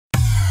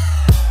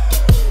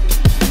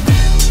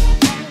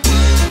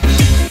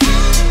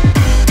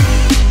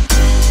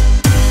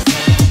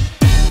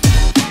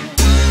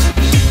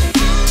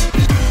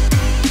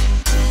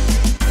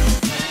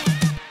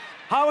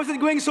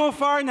so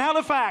far in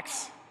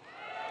Halifax?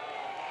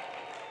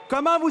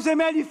 Comment vous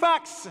aimez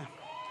Halifax?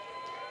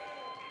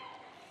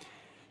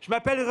 Je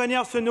m'appelle René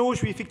Arsenault, je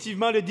suis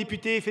effectivement le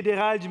député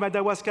fédéral du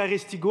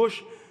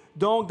Madawaska-Restigouche,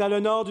 donc dans le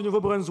nord du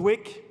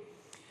Nouveau-Brunswick.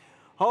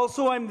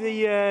 Also, I'm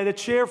the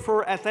chair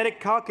for Athletic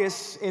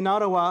Caucus in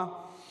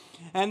Ottawa.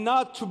 And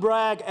not to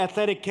brag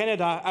Athletic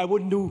Canada, I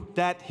wouldn't do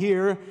that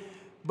here,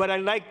 but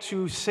I'd like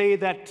to say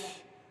that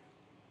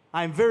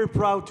I'm very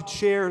proud to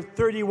chair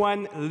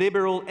 31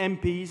 Liberal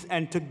MPs,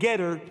 and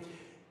together,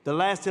 the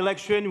last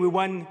election, we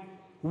won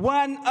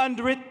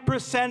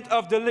 100%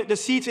 of the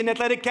seats in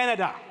Athletic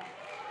Canada.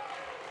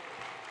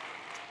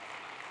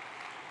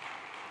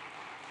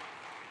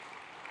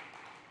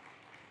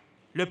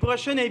 Le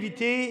prochain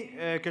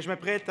invité que je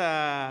m'apprête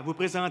à vous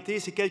présenter,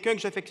 c'est quelqu'un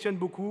que j'affectionne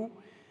beaucoup,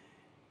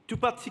 tout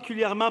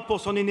particulièrement pour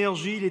son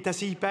énergie, il est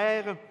assez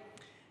hyper,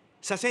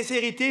 sa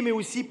sincérité, mais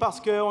aussi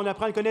parce qu'on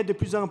apprend à le connaître de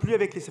plus en plus.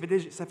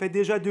 Ça fait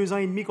déjà 2 ans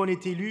et demi qu'on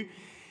est élu.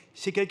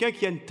 C'est quelqu'un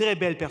qui a une très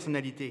belle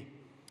personnalité.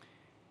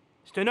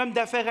 C'est un homme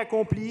d'affaires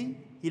accompli,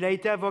 il a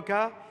été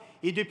avocat,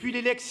 et depuis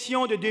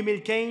l'élection de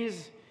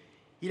 2015,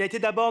 il a été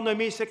d'abord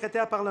nommé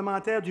secrétaire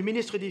parlementaire du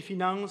ministre des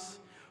Finances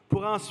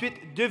pour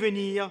ensuite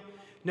devenir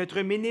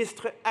notre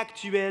ministre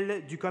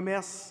actuel du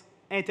Commerce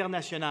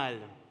international.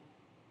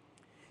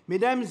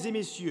 Mesdames et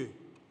messieurs,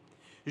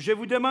 je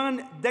vous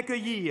demande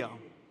d'accueillir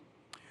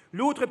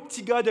l'autre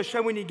petit gars de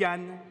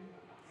Shawinigan.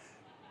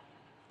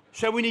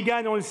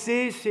 Shawinigan, on le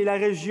sait, c'est la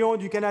région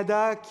du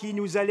Canada qui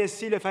nous a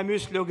laissé le fameux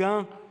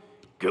slogan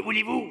 « Que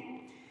voulez-vous »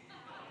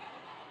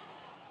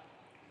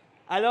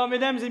 Alors,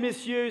 mesdames et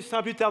messieurs,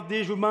 sans plus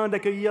tarder, je vous demande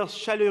d'accueillir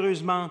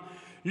chaleureusement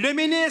le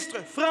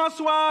ministre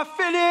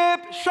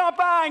François-Philippe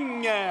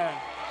Champagne.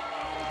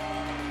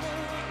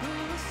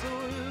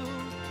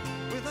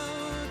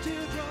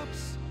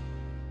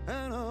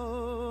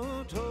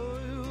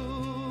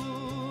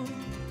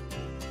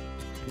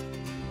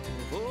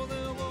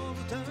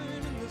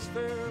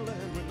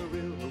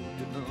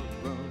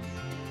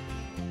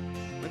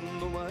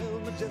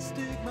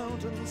 Majestic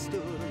mountains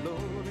stood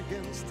alone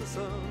against the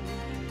sun.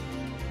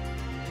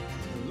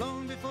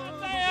 Long before...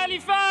 Hey,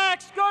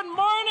 Halifax! Good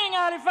morning,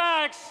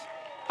 Halifax!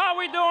 How are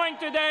we doing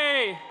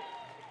today?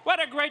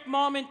 What a great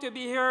moment to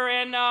be here.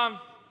 And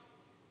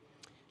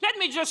let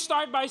me just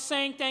start by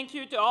saying thank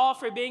you to all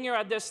for being here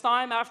at this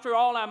time. After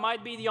all, I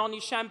might be the only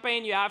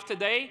champagne you have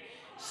today.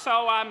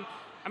 So I'm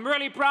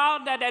really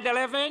proud that at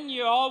 11,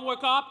 you all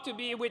woke up to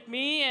be with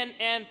me.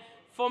 And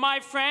for my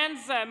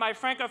friends, my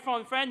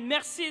francophone friends,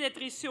 merci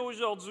d'être ici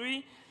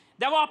aujourd'hui,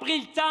 d'avoir pris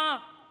le temps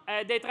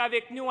d'être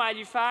avec nous à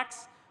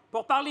Halifax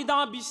pour parler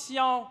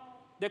d'ambition,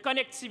 de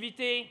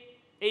connectivité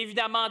et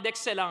évidemment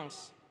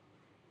d'excellence.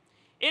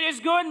 It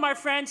is good, my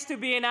friends, to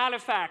be in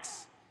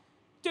Halifax,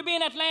 to be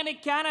in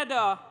Atlantic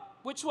Canada,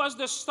 which was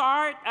the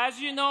start,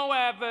 as you know,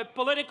 of a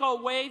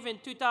political wave in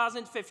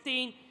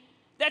 2015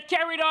 that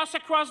carried us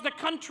across the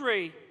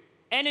country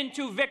and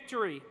into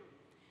victory.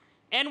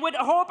 And with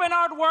hope and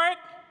hard work,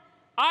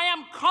 I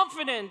am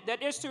confident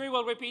that history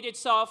will repeat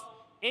itself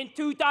in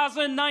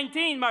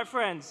 2019, my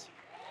friends.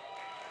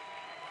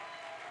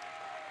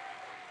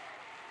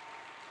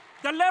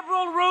 The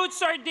Liberal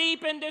roots are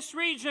deep in this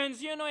region,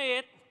 you know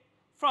it,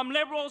 from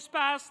Liberals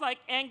past like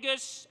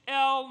Angus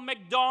L.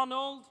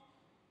 MacDonald,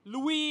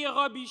 Louis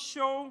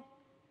Robichaud,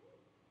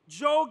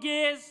 Joe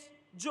Giz,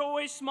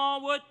 Joey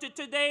Smallwood, to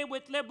today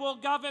with Liberal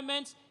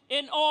governments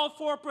in all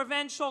 4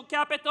 provincial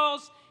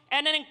capitals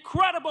and an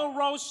incredible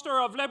roster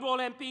of Liberal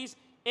MPs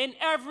in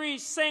every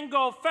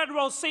single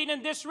federal seat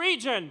in this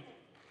region.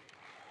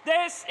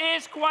 This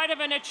is quite of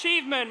an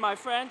achievement, my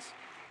friends.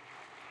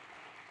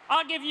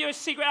 I'll give you a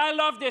secret. I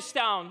love this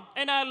town,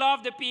 and I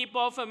love the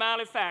people from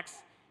Halifax.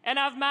 And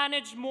I've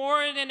managed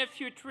more than a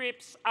few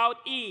trips out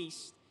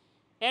east.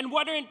 And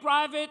whether in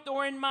private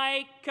or in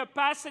my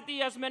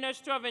capacity as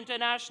Minister of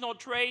International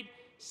Trade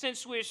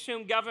since we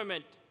assumed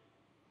government.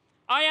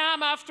 I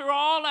am, after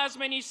all, as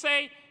many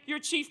say, your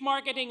Chief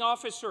Marketing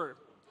Officer.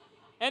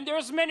 And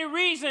there's many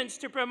reasons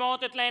to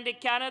promote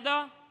Atlantic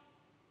Canada,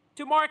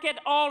 to market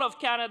all of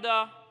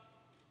Canada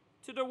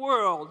to the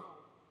world.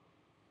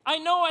 I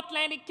know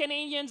Atlantic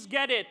Canadians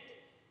get it.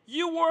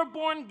 You were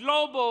born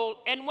global,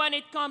 and when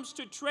it comes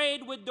to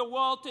trade with the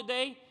world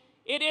today,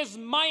 it is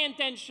my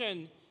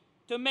intention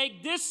to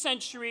make this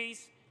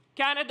century's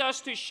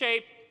Canada's to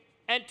shape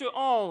and to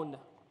own.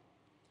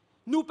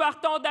 Nous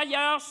partons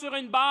d'ailleurs sur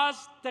une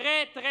base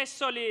très, très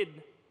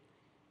solide.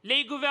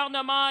 Les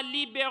gouvernements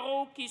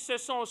libéraux qui se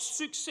sont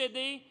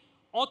succédés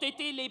ont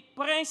été les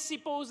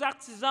principaux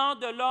artisans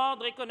de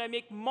l'ordre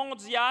économique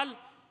mondial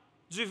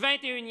du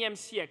 21e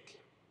siècle.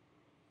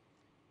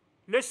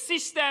 Le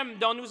système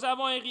dont nous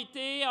avons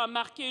hérité a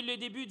marqué le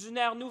début d'une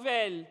ère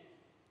nouvelle,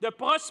 de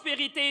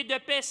prospérité et de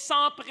paix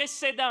sans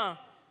précédent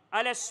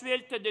à la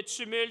suite de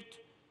tumultes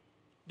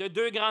de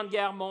 2 grandes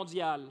guerres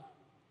mondiales.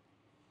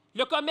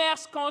 Le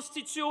commerce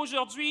constitue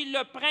aujourd'hui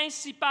le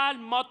principal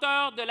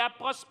moteur de la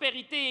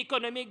prospérité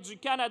économique du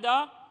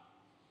Canada.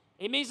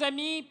 Et mes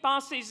amis,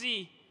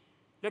 pensez-y,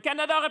 le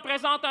Canada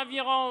représente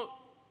environ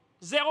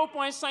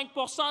 0,5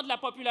 % de la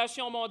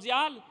population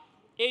mondiale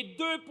et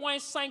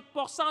 2,5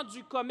 %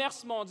 du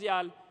commerce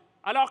mondial.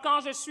 Alors,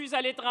 quand je suis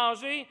à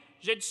l'étranger,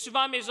 je dis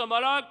souvent à mes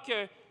homologues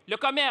que le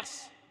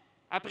commerce,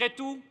 après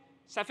tout,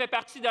 ça fait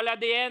partie de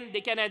l'ADN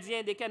des Canadiens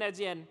et des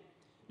Canadiennes.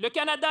 Le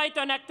Canada est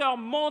un acteur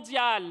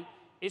mondial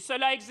et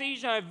cela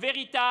exige un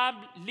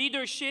véritable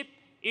leadership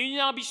et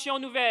une ambition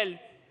nouvelle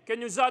que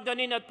nous a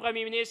donné notre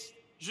premier ministre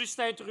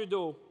Justin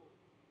Trudeau.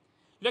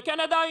 Le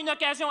Canada a une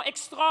occasion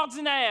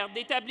extraordinaire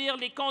d'établir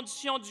les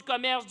conditions du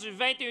commerce du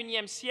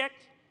 21e siècle,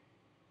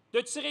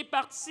 de tirer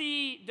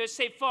parti de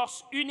ses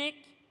forces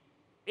uniques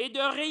et de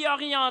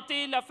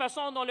réorienter la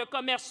façon dont le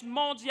commerce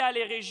mondial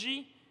est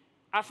régi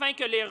afin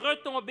que les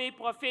retombées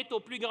profitent au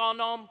plus grand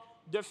nombre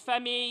de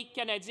familles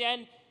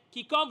canadiennes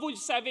qui, comme vous le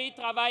savez,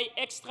 travaillent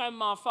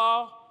extrêmement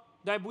fort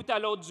d'un bout à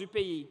l'autre du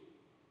pays.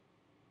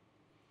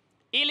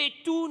 Il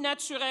est tout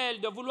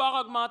naturel de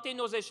vouloir augmenter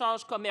nos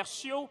échanges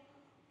commerciaux.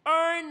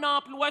 Un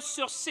emploi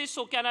sur 6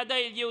 au Canada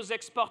est lié aux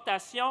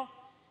exportations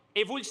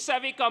et vous le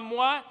savez comme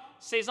moi,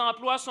 ces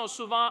emplois sont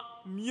souvent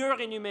mieux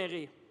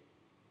rémunérés.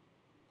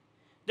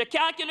 The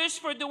calculus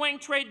for doing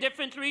trade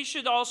differently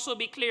should also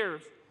be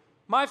clear.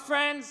 My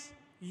friends,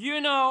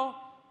 you know,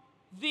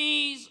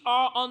 these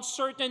are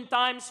uncertain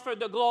times for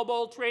the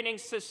global trading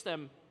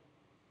system.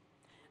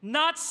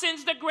 Not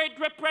since the Great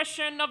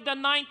Depression of the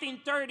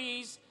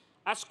 1930s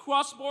has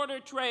cross-border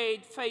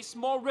trade faced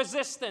more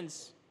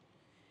resistance,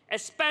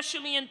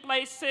 especially in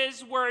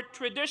places where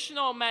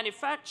traditional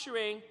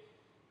manufacturing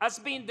has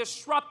been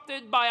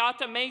disrupted by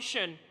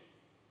automation,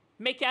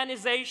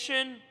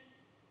 mechanization,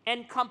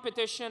 and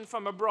competition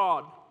from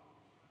abroad.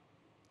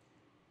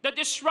 The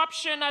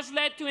disruption has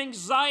led to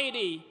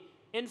anxiety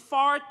in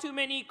far too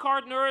many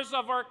corners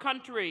of our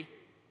country.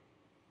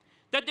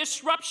 The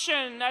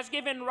disruption has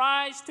given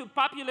rise to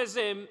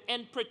populism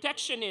and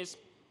protectionism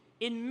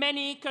in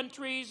many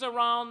countries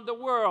around the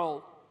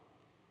world.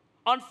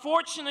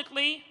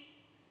 Unfortunately,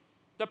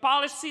 the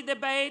policy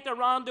debate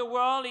around the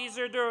world is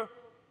either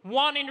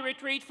one in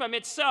retreat from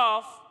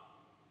itself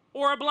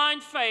or a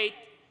blind faith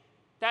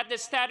that the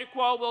status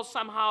quo will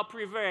somehow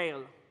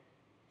prevail.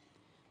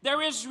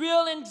 There is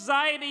real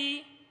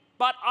anxiety,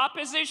 but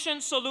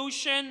opposition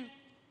solution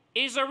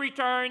is a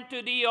return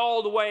to the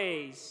old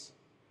ways.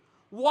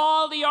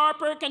 While the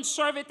Harper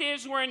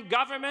Conservatives were in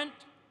government,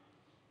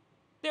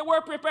 they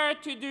were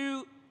prepared to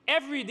do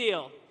every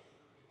deal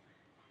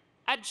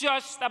at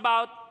just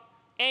about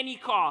any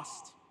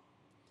cost.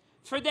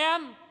 For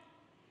them,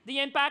 the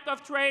impact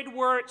of trade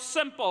were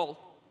simple.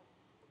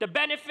 The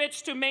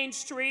benefits to Main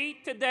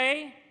Street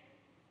today,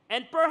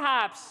 and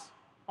perhaps,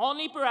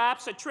 only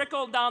perhaps, a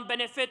trickle-down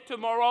benefit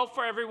tomorrow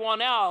for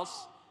everyone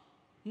else.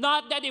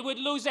 Not that they would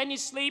lose any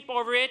sleep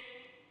over it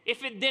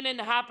if it didn't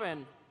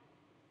happen.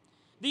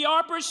 The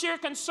Harper-Scheer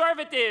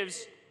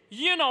Conservatives,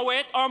 you know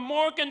it, are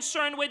more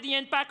concerned with the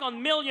impact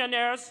on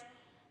millionaires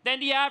than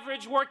the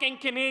average working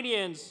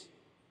Canadians.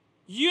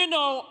 You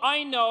know,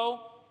 I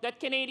know, that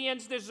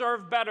Canadians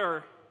deserve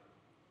better.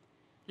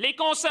 Les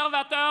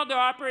conservateurs de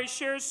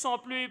Harper-Scheer sont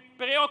plus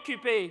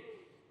préoccupés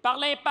par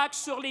l'impact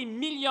sur les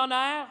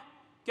millionnaires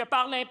que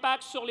par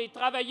l'impact sur les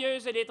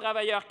travailleuses et les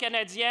travailleurs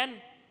canadiennes.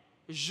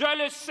 Je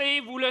le sais,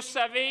 vous le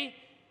savez,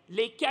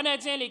 les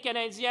Canadiens et les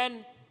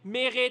Canadiennes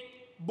méritent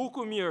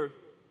beaucoup mieux.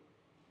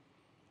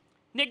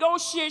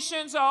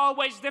 Negotiations are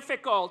always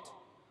difficult,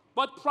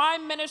 but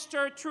Prime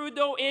Minister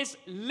Trudeau is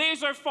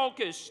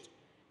laser-focused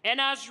and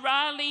has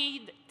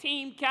rallied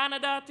Team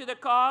Canada to the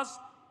cause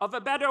of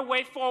a better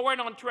way forward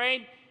on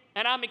trade,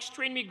 and I'm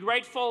extremely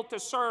grateful to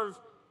serve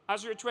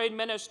as your trade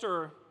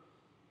minister.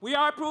 We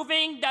are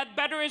proving that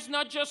better is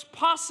not just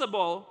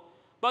possible,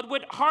 but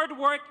with hard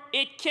work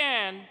it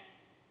can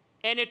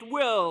and it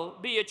will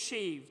be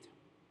achieved.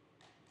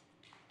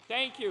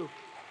 Thank you.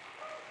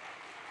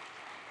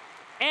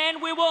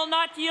 And we will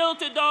not yield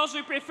to those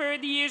who prefer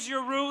the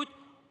easier route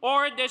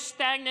or the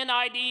stagnant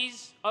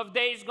ideas of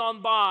days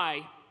gone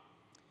by.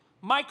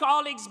 My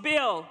colleagues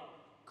Bill,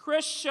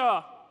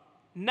 Krisha,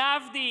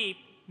 Navdeep,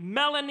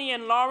 Melanie,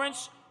 and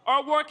Lawrence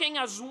are working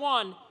as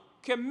one,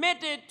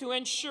 committed to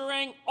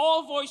ensuring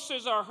all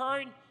voices are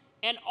heard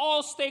and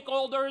all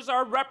stakeholders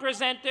are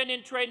represented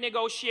in trade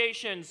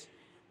negotiations.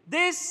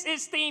 This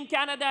is Team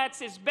Canada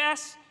at its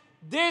best.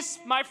 This,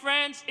 my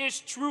friends, is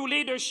true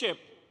leadership.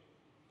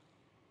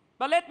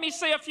 But let me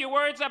say a few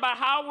words about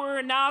how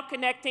we're now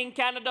connecting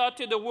Canada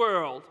to the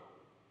world.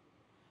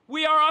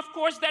 We are, of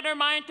course,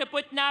 determined to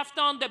put NAFTA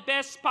on the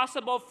best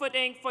possible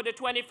footing for the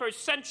 21st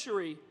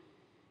century.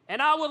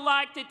 And I would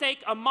like to take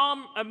a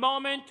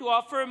moment to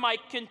offer my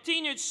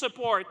continued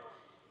support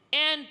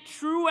and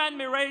true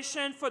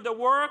admiration for the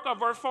work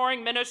of our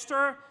foreign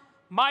minister,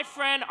 my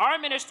friend, our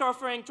Minister of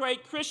Foreign Trade,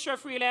 Chrystia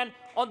Freeland,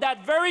 on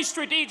that very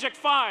strategic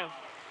file.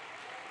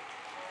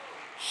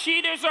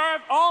 She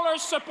deserves all our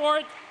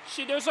support,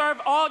 she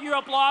deserves all your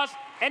applause,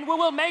 and we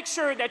will make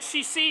sure that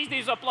she sees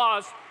these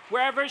applause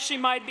wherever she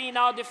might be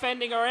now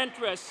defending her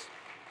interests.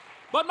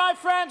 But my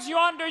friends, you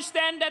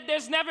understand that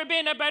there's never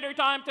been a better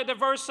time to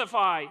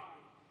diversify.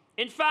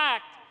 In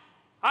fact,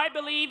 I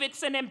believe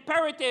it's an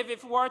imperative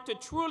if we are to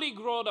truly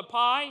grow the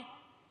pie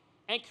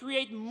and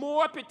create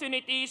more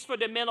opportunities for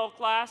the middle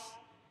class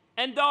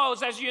and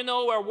those, as you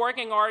know, who are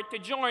working hard to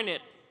join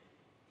it.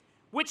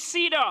 With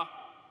CETA,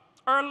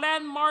 our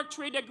landmark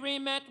trade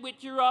agreement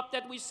with Europe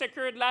that we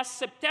secured last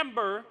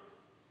September,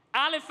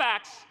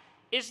 Halifax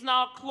is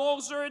now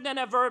closer than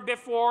ever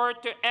before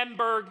to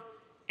Hamburg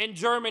in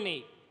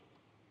Germany.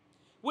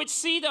 With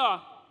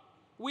CETA,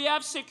 we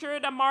have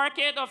secured a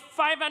market of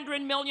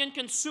 500 million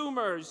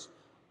consumers,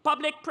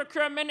 public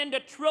procurement in the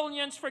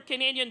trillions for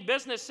Canadian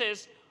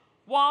businesses,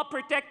 while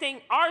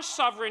protecting our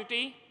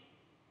sovereignty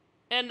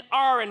and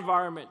our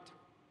environment.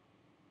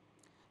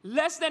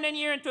 Less than a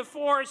year into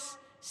force,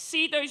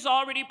 CETA is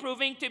already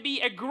proving to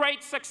be a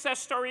great success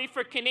story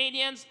for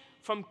Canadians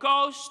from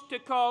coast to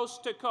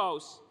coast to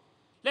coast.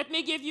 Let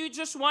me give you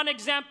just one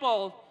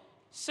example.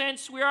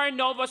 Since we are in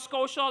Nova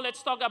Scotia,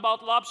 let's talk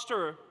about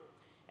lobster.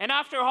 And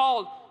after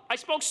all, I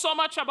spoke so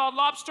much about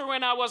lobster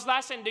when I was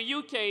last in the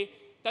UK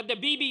that the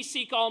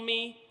BBC called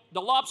me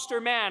the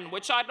lobster man,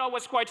 which I thought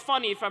was quite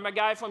funny from a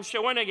guy from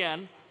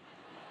Shawinigan.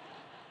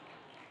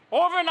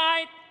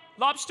 Overnight,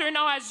 lobster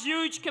now has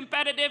huge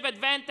competitive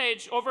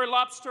advantage over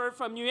lobster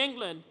from New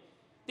England.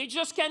 They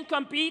just can't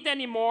compete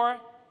anymore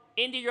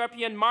in the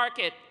European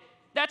market.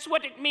 That's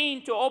what it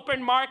means to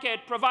open market,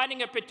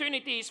 providing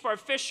opportunities for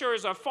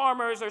fishers or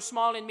farmers or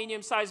small and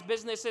medium-sized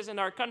businesses in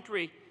our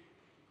country.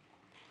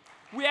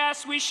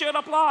 Yes, we should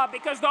applaud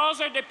because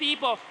those are the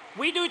people.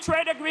 We do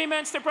trade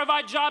agreements to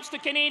provide jobs to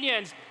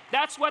Canadians.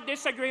 That's what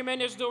this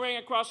agreement is doing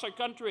across our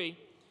country.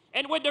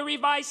 And with the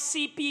revised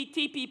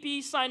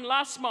CPTPP signed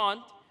last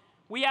month,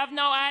 we have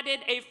now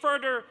added a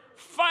further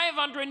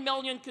 500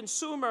 million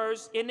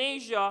consumers in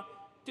Asia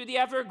to the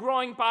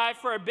ever-growing pie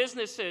for our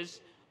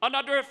businesses.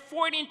 Another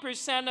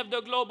 14% of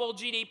the global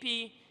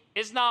GDP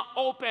is now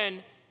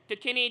open to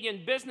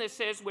Canadian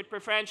businesses with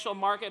preferential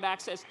market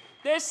access.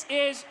 This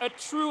is a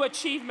true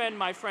achievement,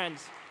 my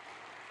friends.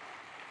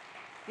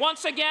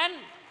 Once again,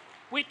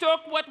 we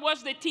took what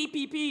was the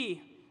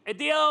TPP, a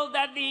deal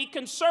that the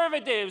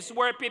Conservatives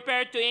were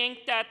prepared to ink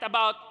at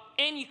about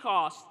any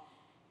cost,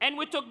 and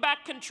we took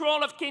back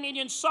control of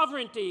Canadian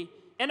sovereignty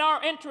and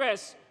our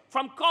interests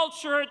from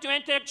culture to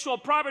intellectual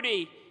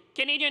property.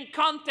 Canadian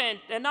content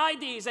and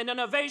ideas and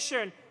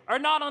innovation are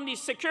not only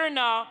secure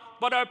now,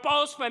 but are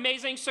poised for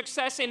amazing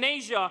success in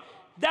Asia.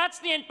 That's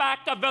the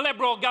impact of the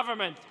Liberal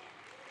government.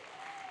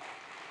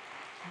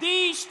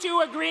 These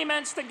two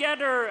agreements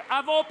together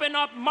have opened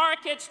up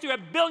markets to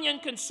 1 billion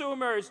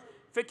consumers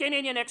for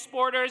Canadian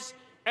exporters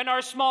and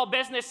our small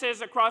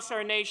businesses across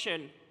our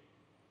nation.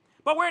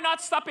 But we're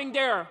not stopping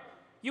there.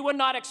 You would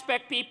not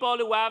expect people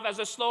who have as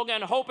a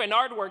slogan hope and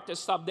hard work to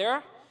stop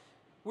there.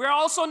 We're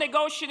also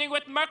negotiating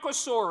with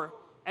Mercosur,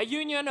 a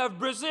union of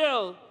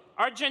Brazil,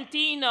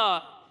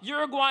 Argentina,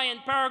 Uruguay,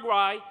 and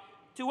Paraguay,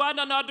 to add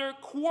another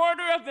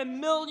quarter of a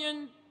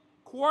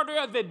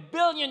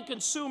billion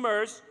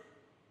consumers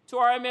to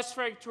our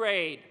hemispheric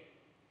trade.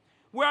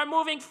 We are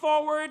moving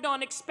forward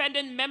on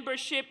expanded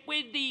membership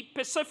with the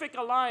Pacific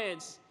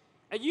Alliance,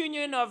 a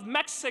union of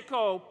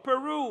Mexico,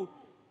 Peru,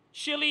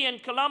 Chile,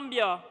 and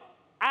Colombia,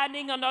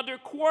 adding another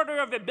quarter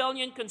of a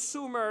billion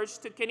consumers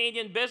to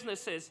Canadian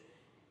businesses.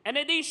 In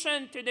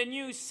addition to the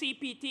new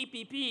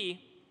CPTPP,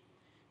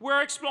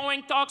 we're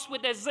exploring talks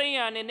with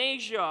ASEAN in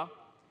Asia,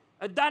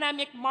 a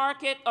dynamic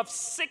market of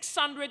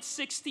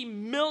 660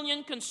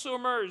 million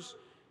consumers.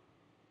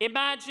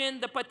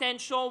 Imagine the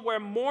potential where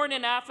more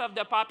than half of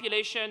the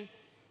population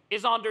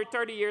is under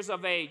 30 years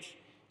of age.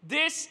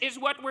 This is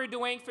what we're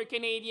doing for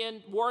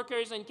Canadian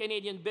workers and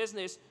Canadian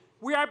business.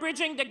 We are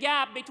bridging the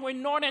gap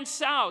between North and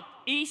South,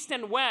 East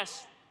and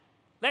West.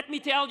 Let me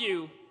tell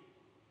you,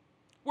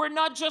 we're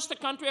not just a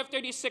country of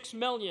 36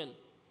 million.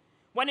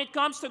 When it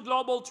comes to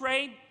global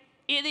trade,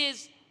 it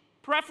is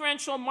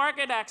preferential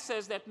market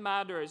access that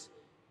matters.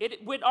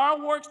 With our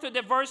work to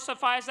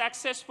diversify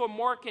access for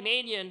more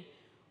Canadians,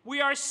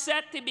 we are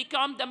set to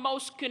become the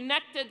most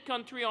connected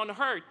country on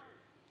earth.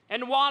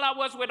 And while I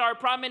was with our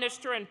Prime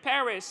Minister in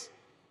Paris,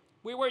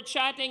 we were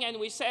chatting and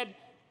we said,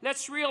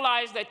 let's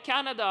realize that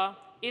Canada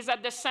is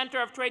at the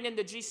center of trade in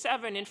the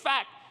G7. In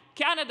fact,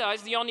 Canada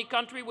is the only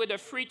country with a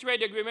free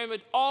trade agreement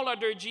with all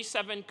other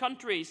G7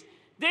 countries.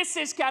 This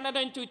is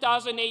Canada in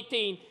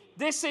 2018.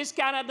 This is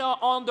Canada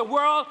on the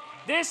world.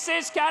 This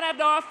is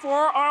Canada for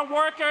our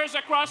workers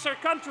across our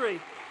country.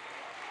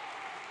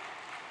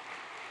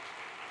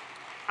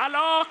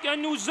 Alors que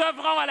nous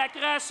œuvrons à la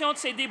création de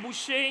ces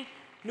débouchés,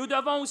 nous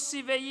devons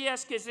aussi veiller à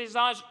ce que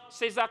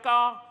ces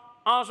accords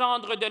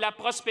engendrent de la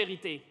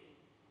prospérité.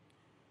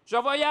 Je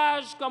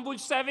voyage, comme vous le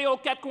savez, aux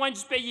quatre coins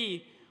du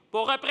pays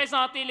pour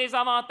représenter les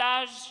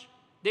avantages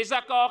des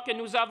accords que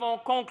nous avons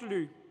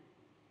conclus.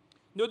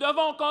 Nous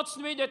devons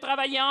continuer de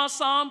travailler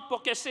ensemble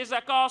pour que ces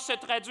accords se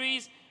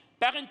traduisent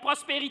par une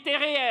prospérité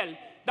réelle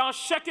dans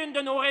chacune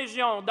de nos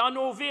régions, dans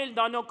nos villes,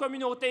 dans nos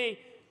communautés,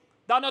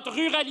 dans notre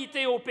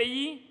ruralité au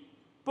pays,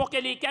 pour que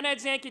les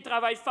Canadiens qui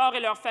travaillent fort et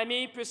leurs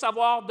familles puissent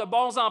avoir de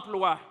bons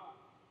emplois.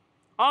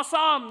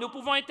 Ensemble, nous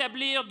pouvons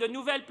établir de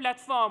nouvelles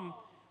plateformes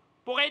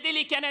pour aider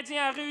les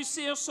Canadiens à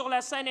réussir sur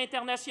la scène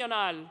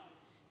internationale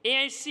et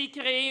ainsi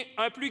créer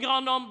un plus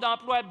grand nombre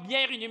d'emplois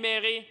bien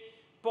rémunérés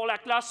pour la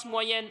classe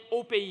moyenne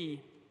au pays.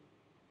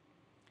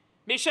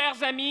 Mes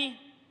chers amis,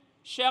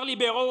 chers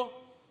libéraux,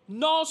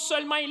 non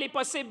seulement il est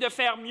possible de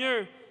faire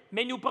mieux,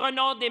 mais nous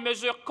prenons des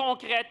mesures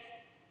concrètes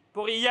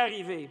pour y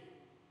arriver.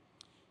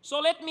 So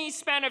let me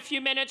spend a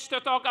few minutes to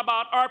talk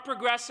about our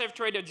progressive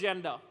trade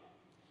agenda,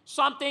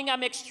 something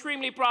I'm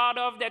extremely proud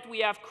of that we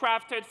have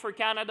crafted for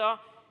Canada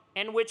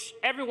and which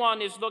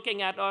everyone is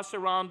looking at us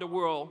around the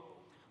world.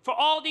 For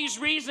all these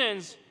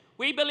reasons,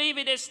 we believe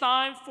it is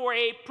time for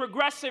a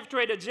progressive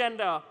trade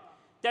agenda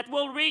that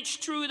will reach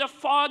through the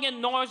fog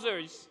and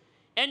noises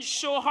and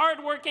show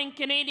hardworking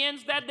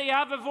Canadians that they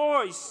have a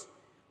voice,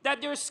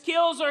 that their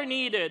skills are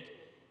needed,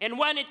 and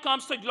when it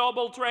comes to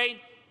global trade,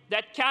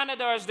 that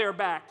Canada is their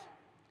back.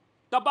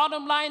 The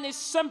bottom line is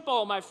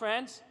simple, my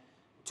friends.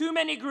 Too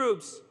many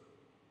groups,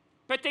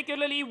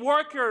 particularly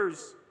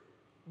workers,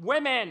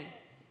 women,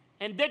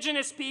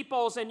 Indigenous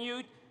peoples, and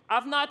youth,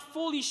 have not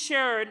fully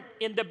shared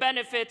in the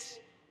benefits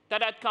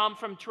that had come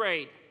from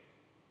trade.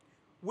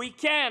 We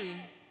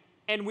can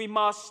and we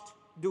must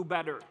do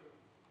better.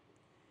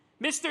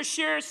 Mr.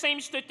 Scheer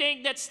seems to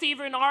think that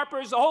Stephen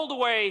Harper's old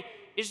way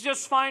is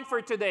just fine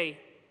for today,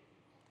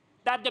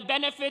 that the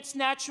benefits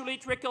naturally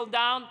trickle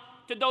down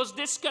to those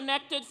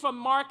disconnected from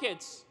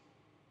markets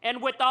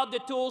and without the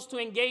tools to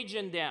engage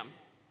in them.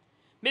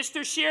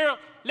 Mr. Scheer,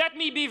 let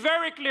me be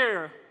very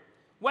clear.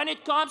 When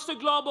it comes to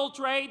global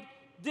trade,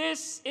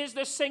 this is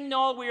the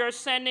signal we are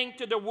sending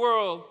to the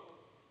world.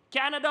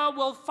 Canada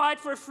will fight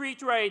for free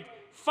trade,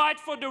 fight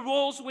for the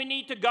rules we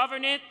need to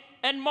govern it,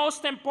 and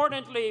most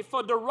importantly,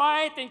 for the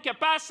right and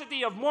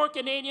capacity of more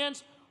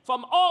Canadians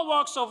from all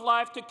walks of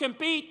life to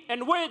compete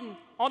and win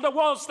on the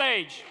world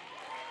stage.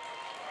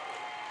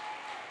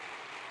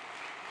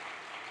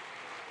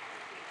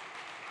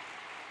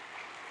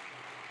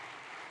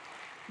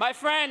 My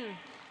friend,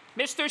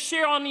 Mr.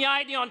 Scheer on the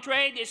idea on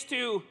trade is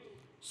to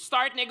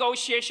start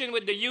negotiation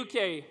with the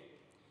UK.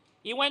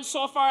 He went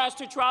so far as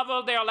to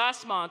travel there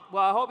last month.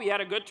 Well, I hope he had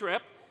a good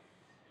trip.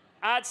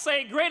 I'd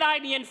say great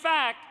idea. In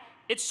fact,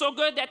 it's so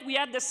good that we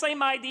had the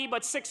same idea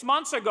but 6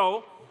 months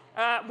ago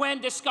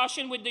when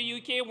discussion with the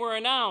UK were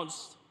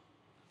announced.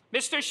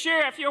 Mr.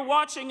 Scheer, if you're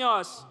watching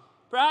us,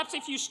 perhaps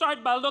if you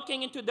start by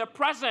looking into the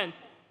present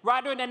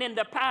rather than in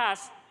the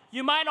past,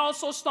 you might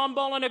also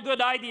stumble on a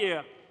good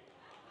idea.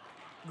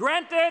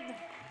 Granted,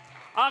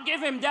 I'll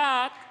give him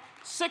that.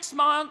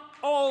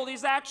 6-month-old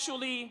is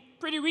actually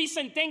pretty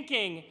recent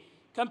thinking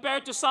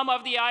compared to some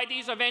of the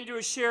ideas of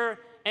Andrew Scheer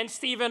and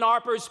Stephen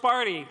Harper's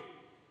party.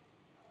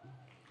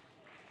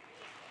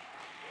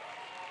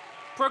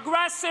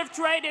 Progressive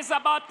trade is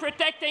about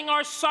protecting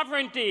our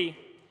sovereignty,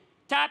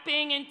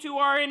 tapping into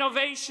our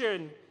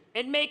innovation,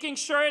 and making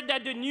sure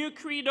that the new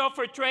credo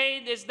for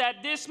trade is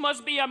that this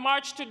must be a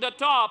march to the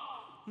top,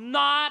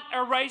 not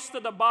a race to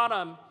the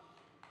bottom.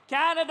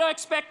 Canada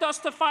expects us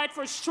to fight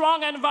for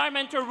strong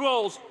environmental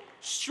rules,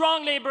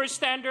 strong labor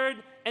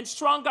standard, and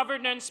strong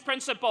governance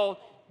principle.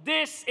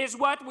 This is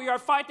what we are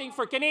fighting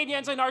for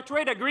Canadians in our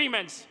trade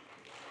agreements.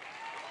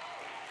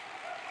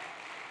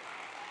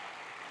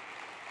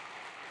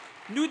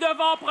 Nous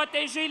devons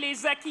protéger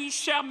les acquis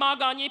chèrement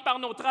gagnés par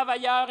nos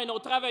travailleurs et nos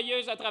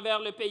travailleuses à travers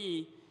le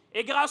pays,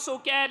 et grâce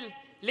auxquels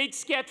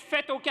l'étiquette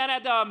faite au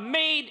Canada,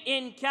 Made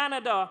in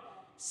Canada,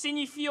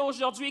 signifie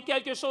aujourd'hui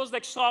quelque chose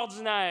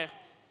d'extraordinaire.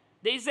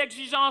 Des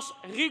exigences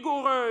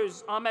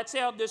rigoureuses en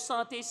matière de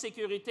santé et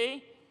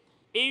sécurité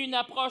et une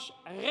approche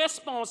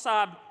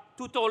responsable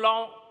tout au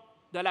long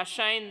de la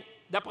chaîne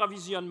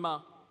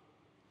d'approvisionnement.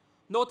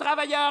 Nos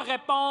travailleurs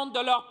répondent de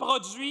leurs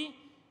produits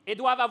et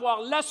doivent avoir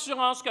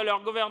l'assurance que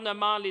leur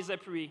gouvernement les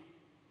appuie.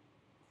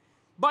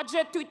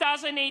 Budget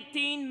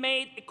 2018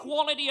 made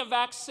equality of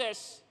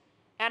access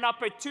and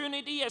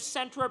opportunity a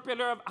central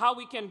pillar of how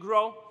we can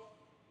grow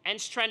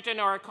and strengthen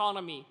our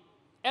economy.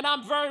 And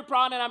I'm very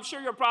proud, and I'm sure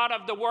you're proud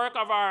of the work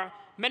of our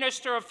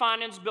Minister of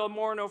Finance, Bill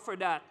Morneau, for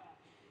that.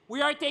 We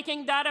are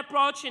taking that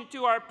approach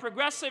into our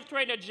progressive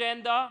trade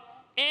agenda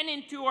and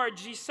into our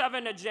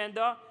G7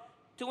 agenda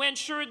to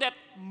ensure that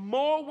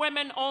more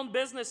women-owned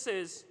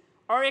businesses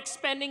are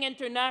expanding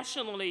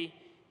internationally,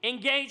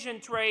 engage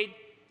in trade,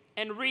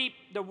 and reap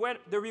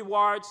the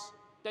rewards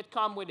that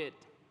come with it.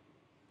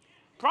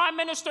 Prime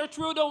Minister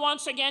Trudeau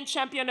once again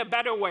championed a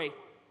better way,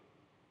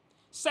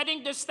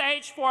 setting the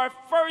stage for our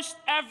first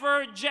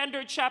ever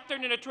gender chapter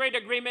in a trade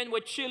agreement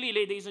with Chile,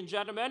 ladies and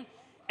gentlemen,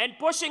 and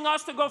pushing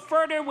us to go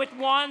further with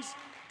ones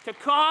to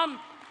come,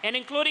 and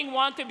including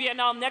one to be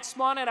announced next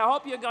month, and I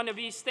hope you're going to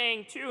be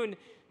staying tuned.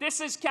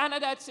 This is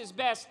Canada at its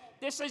best.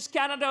 This is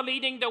Canada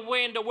leading the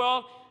way in the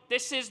world.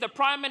 This is the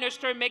Prime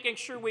Minister making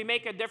sure we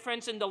make a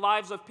difference in the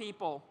lives of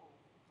people.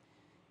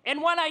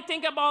 And when I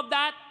think about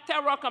that,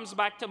 Tara comes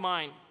back to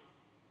mind.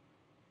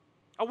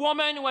 A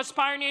woman who has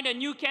pioneered a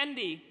new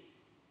candy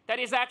that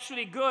is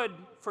actually good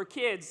for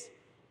kids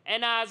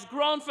and has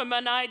grown from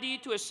an idea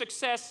to a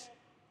success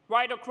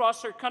right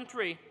across her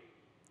country.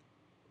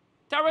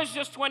 Tara's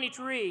just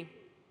 23,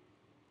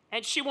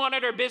 and she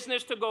wanted her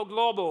business to go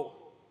global.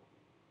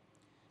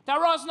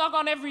 Tara's knocked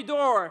on every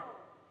door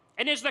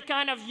and is the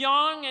kind of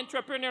young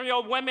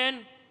entrepreneurial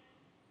women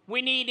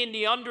we need in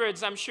the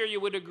hundreds, I'm sure you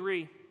would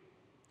agree.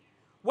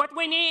 What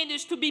we need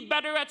is to be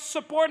better at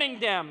supporting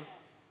them,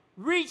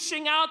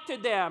 reaching out to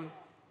them,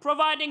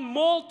 providing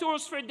more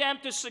tools for them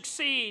to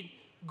succeed,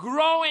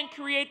 grow and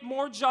create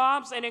more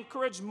jobs, and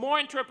encourage more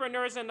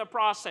entrepreneurs in the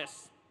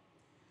process.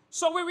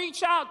 So we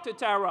reach out to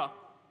Tara,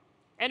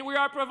 and we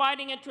are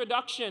providing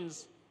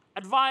introductions,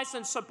 advice,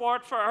 and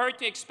support for her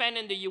to expand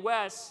in the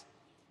US.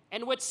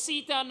 And with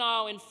CETA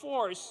now in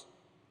force,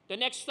 the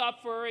next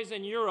stop for her is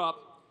in Europe.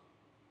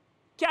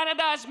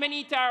 Canada has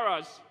many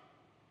Taras.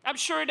 I'm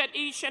sure that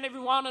each and every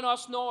one of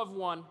us know of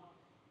one.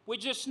 We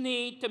just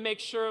need to make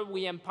sure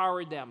we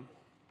empower them.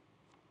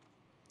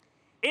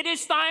 It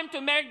is time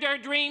to make their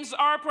dreams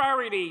our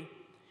priority,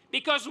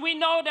 because we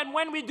know that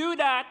when we do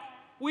that,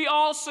 we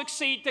all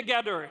succeed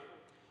together.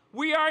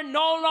 We are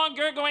no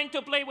longer going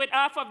to play with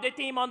half of the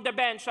team on the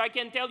bench. I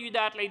can tell you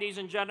that, ladies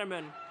and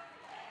gentlemen.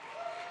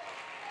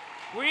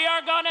 We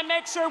are going to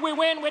make sure we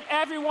win with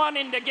everyone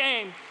in the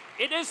game.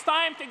 It is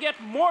time to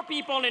get more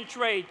people in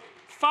trade,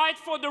 fight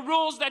for the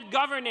rules that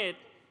govern it,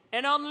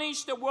 and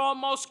unleash the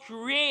world's most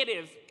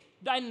creative,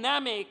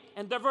 dynamic,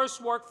 and diverse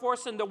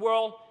workforce in the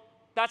world.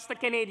 That's the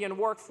Canadian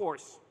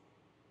workforce.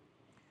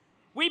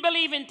 We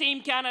believe in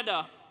Team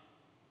Canada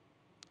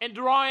and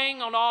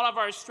drawing on all of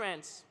our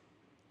strengths.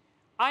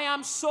 I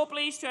am so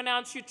pleased to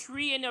announce you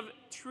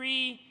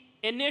three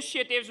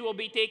initiatives we'll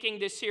be taking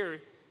this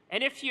year.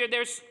 And if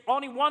there's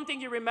only one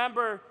thing you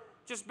remember,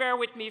 just bear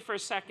with me for a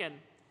second.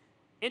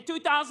 In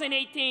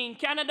 2018,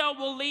 Canada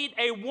will lead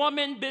a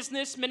woman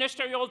business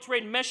ministerial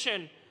trade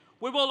mission.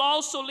 We will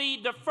also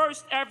lead the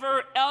first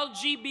ever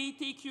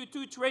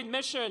LGBTQ2 trade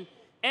mission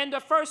and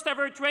the first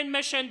ever trade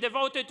mission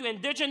devoted to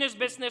Indigenous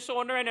business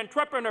owners and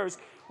entrepreneurs.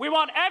 We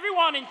want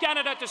everyone in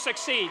Canada to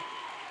succeed.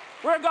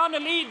 We're going to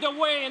lead the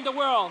way in the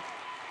world,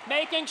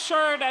 making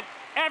sure that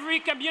every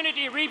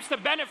community reaps the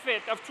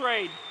benefit of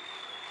trade.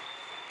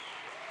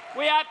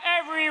 We have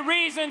every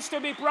reason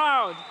to be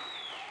proud.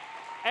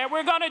 And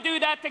we're going to do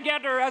that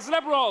together as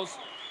Liberals,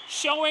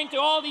 showing to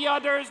all the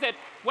others that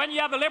when you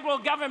have a Liberal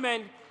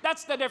government,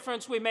 that's the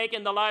difference we make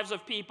in the lives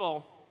of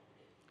people.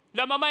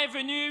 Le moment est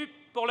venu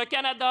pour le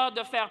Canada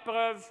de faire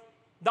preuve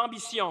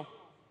d'ambition.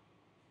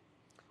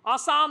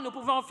 Ensemble, nous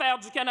pouvons faire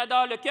du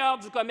Canada le cœur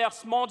du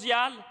commerce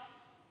mondial,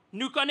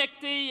 nous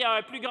connecter à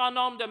un plus grand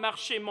nombre de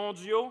marchés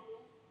mondiaux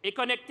et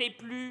connecter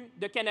plus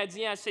de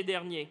Canadiens à ces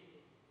derniers.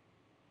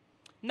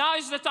 Now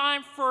is the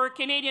time for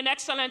Canadian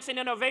excellence in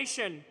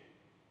innovation,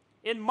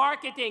 in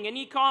marketing, in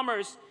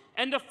e-commerce,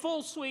 and the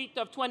full suite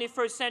of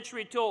 21st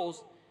century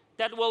tools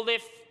that will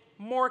lift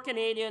more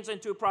Canadians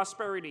into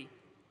prosperity.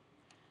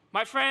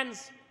 My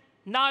friends,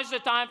 now is the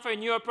time for a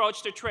new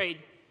approach to trade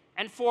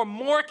and for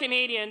more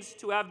Canadians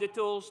to have the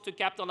tools to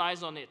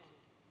capitalize on it.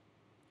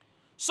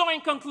 So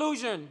in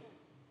conclusion,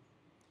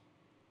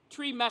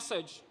 three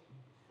messages.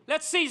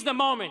 Let's seize the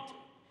moment.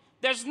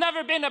 There's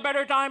never been a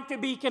better time to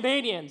be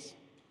Canadians.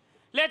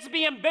 Let's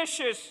be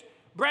ambitious.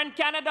 Brand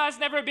Canada has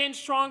never been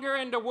stronger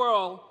in the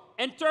world.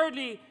 And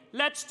thirdly,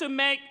 let's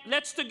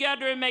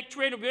together make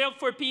trade real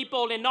for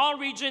people in all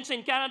regions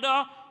in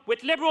Canada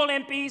with Liberal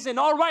MPs in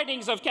all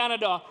ridings of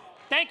Canada.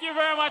 Thank you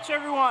very much,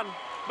 everyone.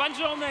 Bonne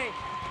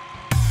journée.